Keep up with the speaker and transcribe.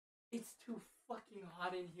It's too fucking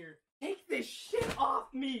hot in here. Take this shit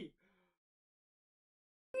off me!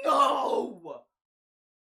 No!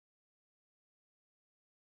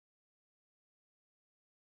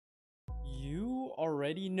 You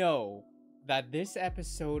already know that this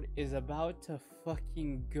episode is about to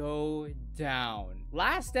fucking go down.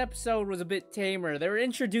 Last episode was a bit tamer. They were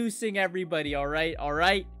introducing everybody, alright?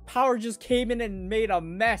 Alright? Power just came in and made a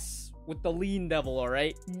mess with the lean devil,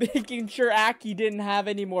 alright? Making sure Aki didn't have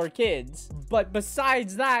any more kids. But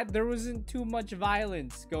besides that, there wasn't too much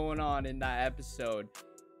violence going on in that episode.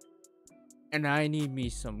 And I need me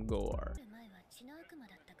some gore.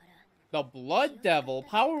 The blood devil?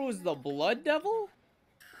 Power was the blood devil?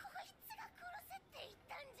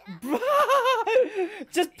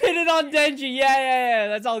 Just pin it on Denji. Yeah.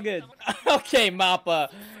 That's all good. Okay,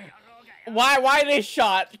 Mappa. Why this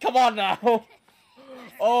shot? Come on now.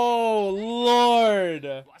 Oh,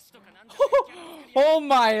 Lord. Oh,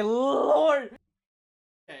 my Lord.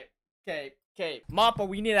 Okay. Mappa,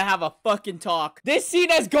 we need to have a fucking talk. This scene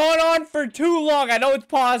has gone on for too long. I know it's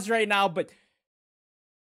paused right now, but...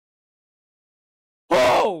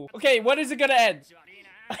 Oh! Okay, when is it gonna end?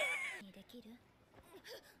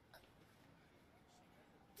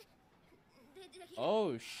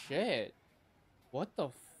 Oh, shit. What the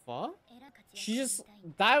fuck? She just...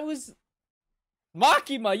 That was...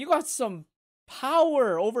 Makima, you got some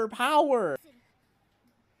power over power.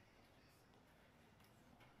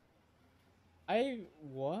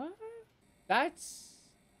 What? That's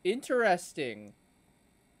interesting.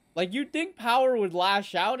 Like, you'd think Power would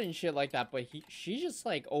lash out and shit like that, but she just,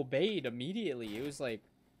 like, obeyed immediately. It was like,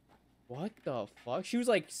 what the fuck? She was,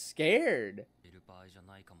 like, scared.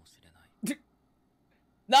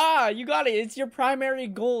 Nah, you got it. It's your primary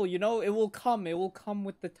goal, you know? It will come. It will come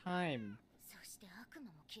with the time.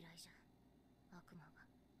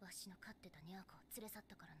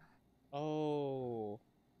 Oh.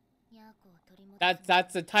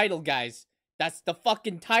 That's the title, guys. That's the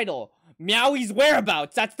fucking title. MEOWY'S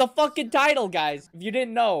whereabouts. That's the fucking title, guys. If you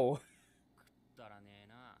didn't know.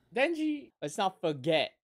 Denji, let's not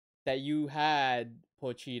forget that you had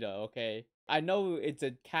Pochita, okay? I know it's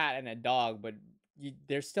a cat and a dog, but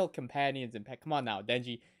they're still companions and pet. Come on now,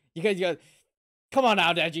 Denji. You guys, come on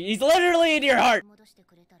now, Denji. He's literally in your heart.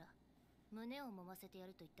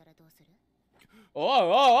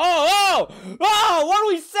 Oh, what are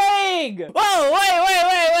we saying? Oh,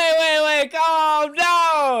 wait, calm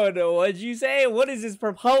down. What'd you say? What is this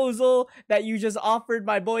proposal that you just offered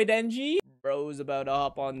my boy Denji? Bro's about to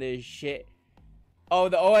hop on this shit. Oh,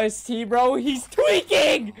 the OST, bro, he's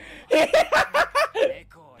tweaking.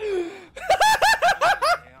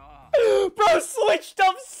 Bro switched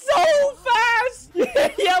up so fast.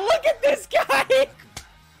 Yeah, look at this guy.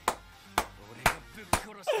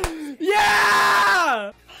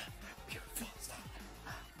 Yeah!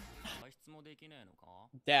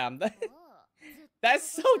 Damn, that's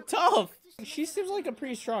so tough. She seems like a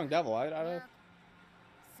pretty strong devil. I don't...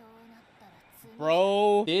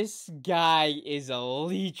 Bro, this guy is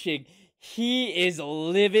leeching. He is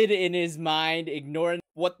livid in his mind, ignoring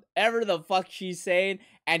whatever the fuck she's saying,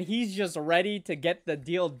 and he's just ready to get the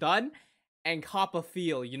deal done and cop a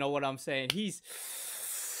feel. You know what I'm saying?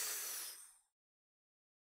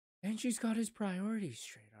 And she's got his priorities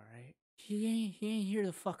straight, alright? He ain't here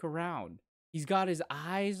to fuck around. He's got his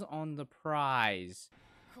eyes on the prize.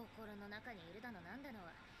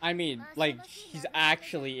 I mean, like, he's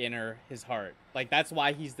actually in his heart. Like, that's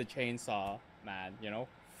why he's the chainsaw man, you know?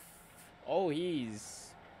 Oh,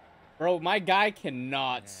 Bro, my guy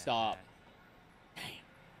cannot stop. Damn.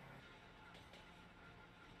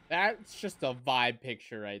 That's just a vibe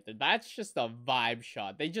picture right there. That's just a vibe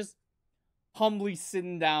shot. They just... humbly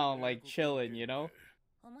sitting down, like chilling, you know?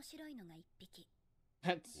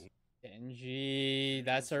 That's Denji.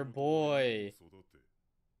 That's her boy.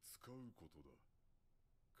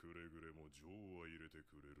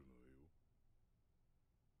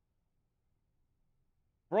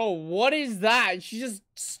 Bro, what is that? She just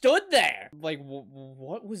stood there. Like,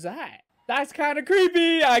 what was that? That's kind of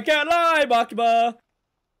creepy. I can't lie, Makima.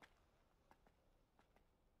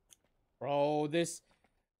 Bro, this...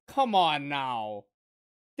 Come on now.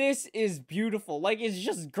 This is beautiful. Like, it's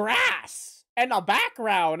just grass and a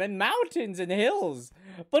background and mountains and hills.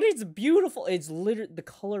 But it's beautiful. It's literally, the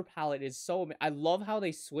color palette is so... I love how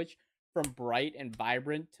they switch from bright and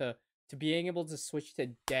vibrant to being able to switch to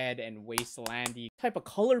dead and wastelandy type of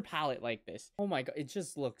color palette like this. Oh my god, it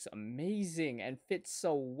just looks amazing and fits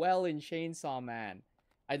so well in Chainsaw Man.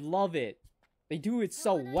 I love it. They do it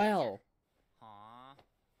so well.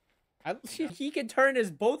 He can turn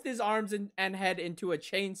both his arms and head into a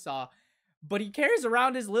chainsaw, but he carries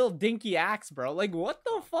around his little dinky axe, bro. Like, what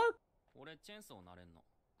the fuck?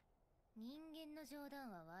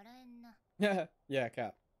 Yeah,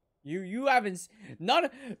 Cap. You haven't... Now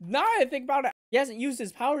I think about it, he hasn't used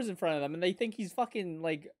his powers in front of them, and they think he's fucking,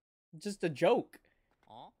 like, just a joke.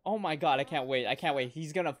 Oh my god, I can't wait. I can't wait.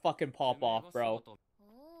 He's gonna fucking pop off, bro.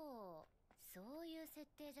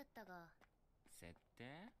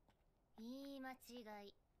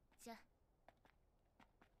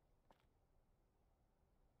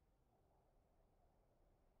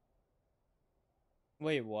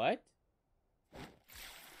 Wait, what?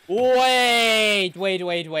 Wait.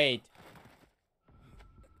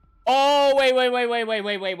 Oh,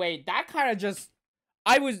 wait. That kind of just...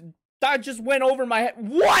 That just went over my head.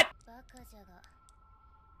 What?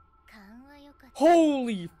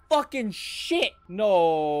 Holy fucking shit.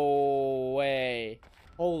 No way.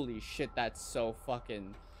 Holy shit, that's so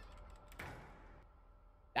fucking...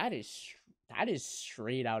 That is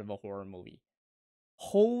straight out of a horror movie.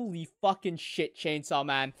 Holy fucking shit, Chainsaw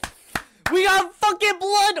Man. We got fucking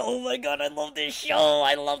blood! Oh my god, I love this show!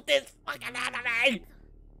 I love this fucking anime!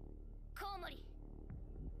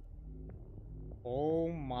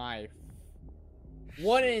 Oh my...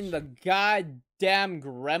 What in the goddamn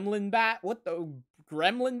gremlin bat? What the...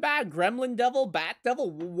 Gremlin bat? Gremlin devil? Bat devil?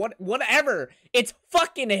 Whatever! It's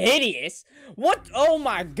fucking hideous! What? Oh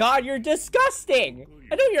my god, you're disgusting!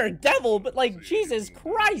 I know you're a devil, but like, Jesus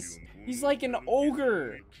Christ! He's like an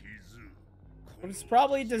ogre! It's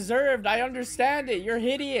probably deserved. I understand it. You're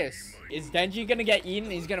hideous. Is Denji gonna get eaten?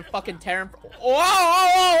 He's gonna fucking tear him.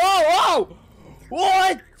 Whoa!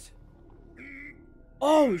 What?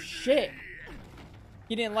 Oh shit!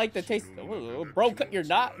 He didn't like the taste. Bro, cut your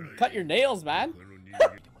nails, man.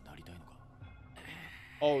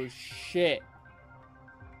 Oh shit!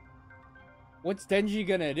 What's Denji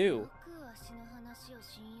gonna do?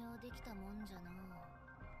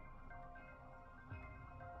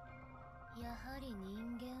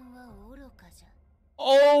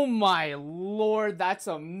 Oh my lord, that's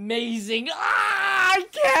amazing. Ah, I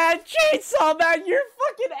can't! Chainsaw Man, your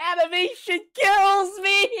fucking animation kills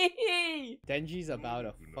me! Denji's about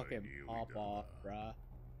to fucking pop off, bruh.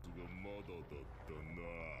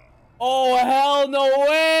 Oh, hell no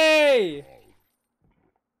way!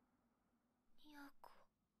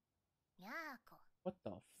 What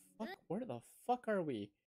the fuck? Where the fuck are we?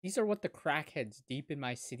 These are what the crackheads deep in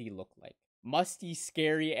my city look like. Musty,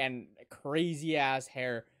 scary, and crazy ass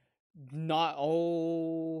hair. Not...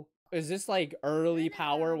 Oh... Is this like early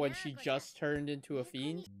power when she just turned into a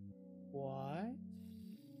fiend? What?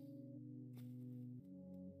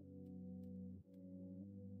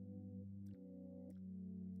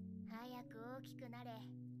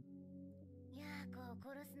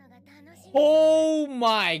 Oh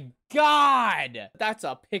my god! That's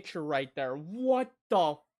a picture right there. What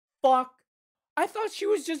the fuck? I thought she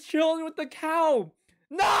was just chilling with the cow.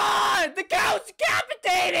 Nah! The cow's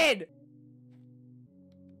decapitated!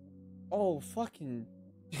 Oh, fucking...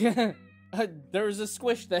 there was a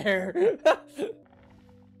squish there.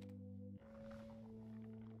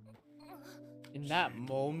 In that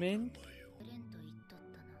moment...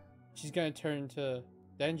 She's gonna turn to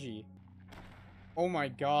Denji. Oh my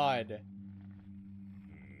god.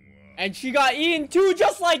 And she got eaten too,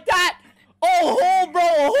 just like that! Oh, bro,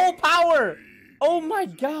 a whole power! Oh my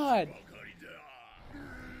god.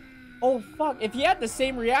 Oh fuck, if he had the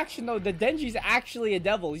same reaction though, the Denji's actually a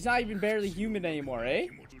devil. He's not even barely human anymore, eh?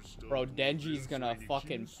 Bro, Denji's gonna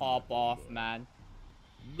fucking pop off, man.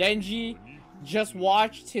 Denji just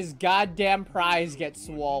watched his goddamn prize get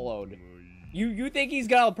swallowed. You think he's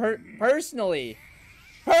gonna personally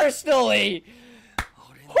give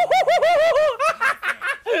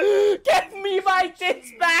me my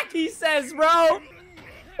tits back, he says, bro.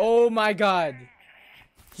 Oh my god.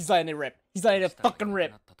 He's letting it rip. He's letting it fucking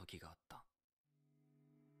rip.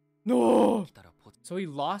 No. So he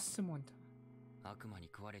lost him one time. Oh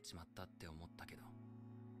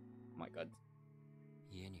my god.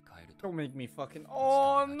 Don't make me fucking...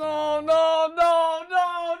 Oh no.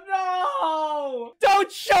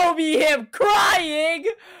 Don't show me him crying.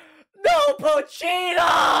 No,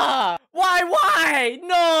 Pochita. Why?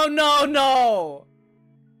 No.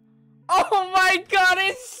 Oh my god,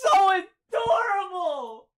 it's so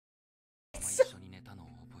adorable.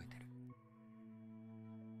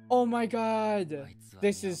 Oh my god.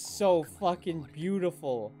 This is so fucking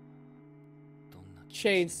beautiful.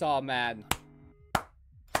 Chainsaw Man.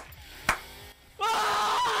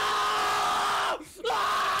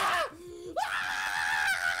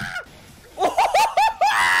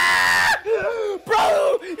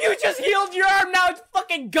 Bro, you just healed your arm, now it's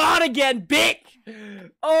fucking gone again, bitch!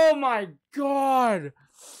 Oh my god.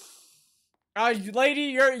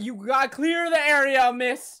 Lady, you gotta clear the area,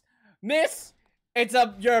 miss. Miss,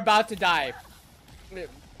 you're about to die.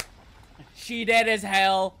 She dead as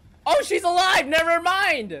hell. Oh, she's alive, never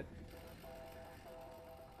mind.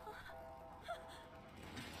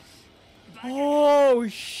 Oh,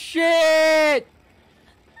 shit.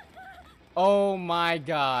 Oh my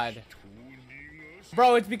god.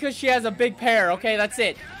 Bro, it's because she has a big pair, okay? That's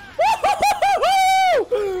it.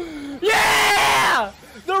 Yeah!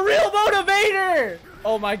 The real motivator!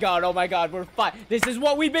 Oh my god, we're fine. This is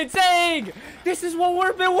what we've been saying! This is what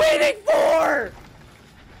we've been waiting for!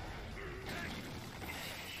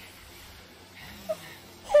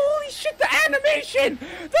 Holy shit, the animation!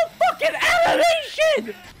 The fucking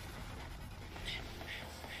animation!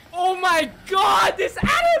 Oh my god, this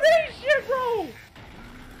animation, bro!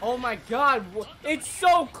 Oh my god, it's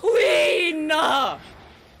so clean! Oh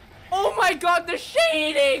my god, the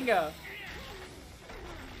shading!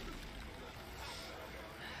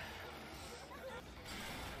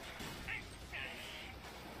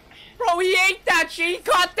 Bro, he ate that shit! He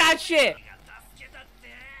caught that shit!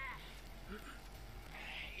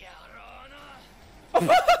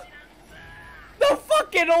 No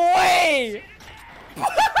fucking way!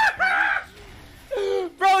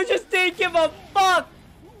 Bro, just didn't give a fuck!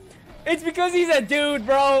 It's because he's a dude,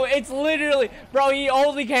 bro. It's literally... Bro, he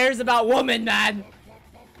only cares about women, man.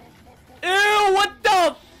 Ew, what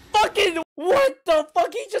the fucking... What the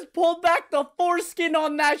fuck? He just pulled back the foreskin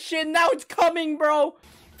on that shit. Now it's coming, bro.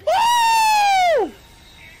 Woo!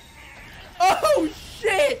 Oh,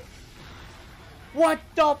 shit. What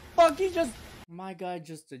the fuck? He just... My guy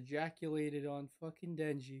just ejaculated on fucking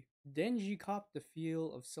Denji. Denji copped the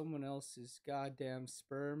feel of someone else's goddamn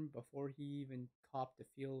sperm before he even copped the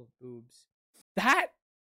feel of boobs. That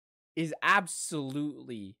is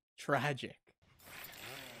absolutely tragic.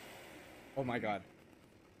 Oh my god.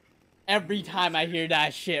 Every time I hear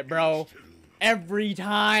that shit, bro. Every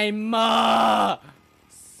time.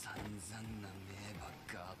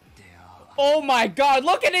 Oh my god,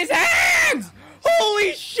 look at his hands!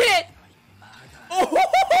 Holy shit! Oh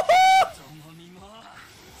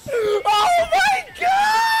my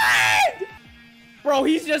god! Bro,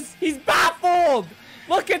 he's baffled!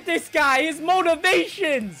 Look at this guy, his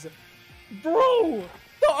motivations! Bro,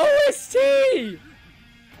 the OST!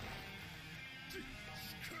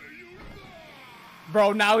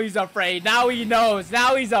 Bro, now he's afraid. Now he knows.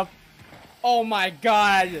 Now he's a... Oh my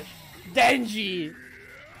god. Denji.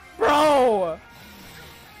 Bro!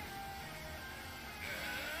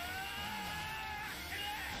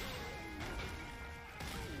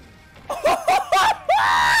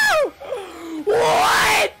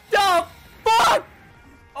 What the fuck?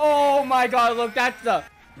 Oh my god, look,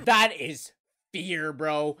 that is fear,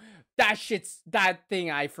 bro. That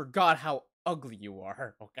thing, I forgot how ugly you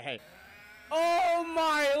are, okay? Oh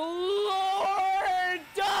my lord!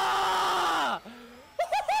 Ah!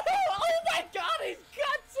 Oh my god, his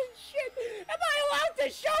guts and shit! Am I allowed to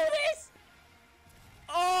show this?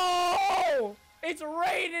 Oh! It's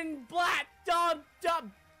raining black dub.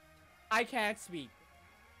 I can't speak.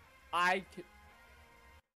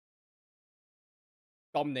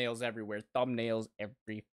 Thumbnails everywhere. Thumbnails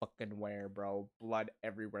every fucking where, bro. Blood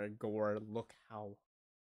everywhere. Gore.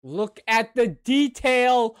 Look at the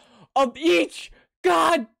detail of each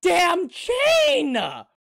goddamn chain!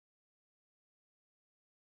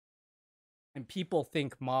 And people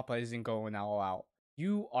think Mappa isn't going all out.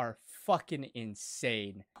 You are fucking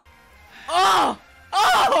insane. Oh!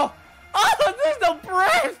 Oh! Oh! There's the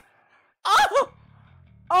breath! Oh!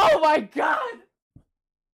 Oh my god!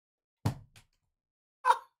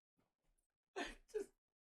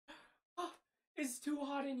 It's too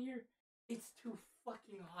hot in here. It's too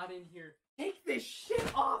fucking hot in here. Take this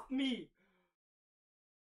shit off me!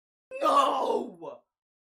 No!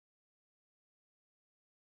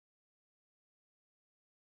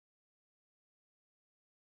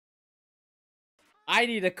 I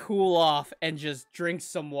need to cool off and just drink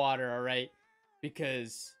some water, alright?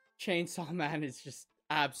 Because Chainsaw Man is just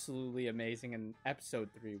absolutely amazing, and episode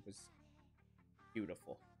 3 was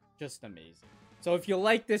beautiful. Just amazing. So if you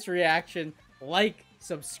like this reaction, like,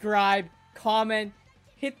 subscribe, comment,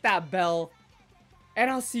 hit that bell, and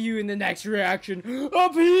I'll see you in the next reaction.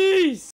 Peace!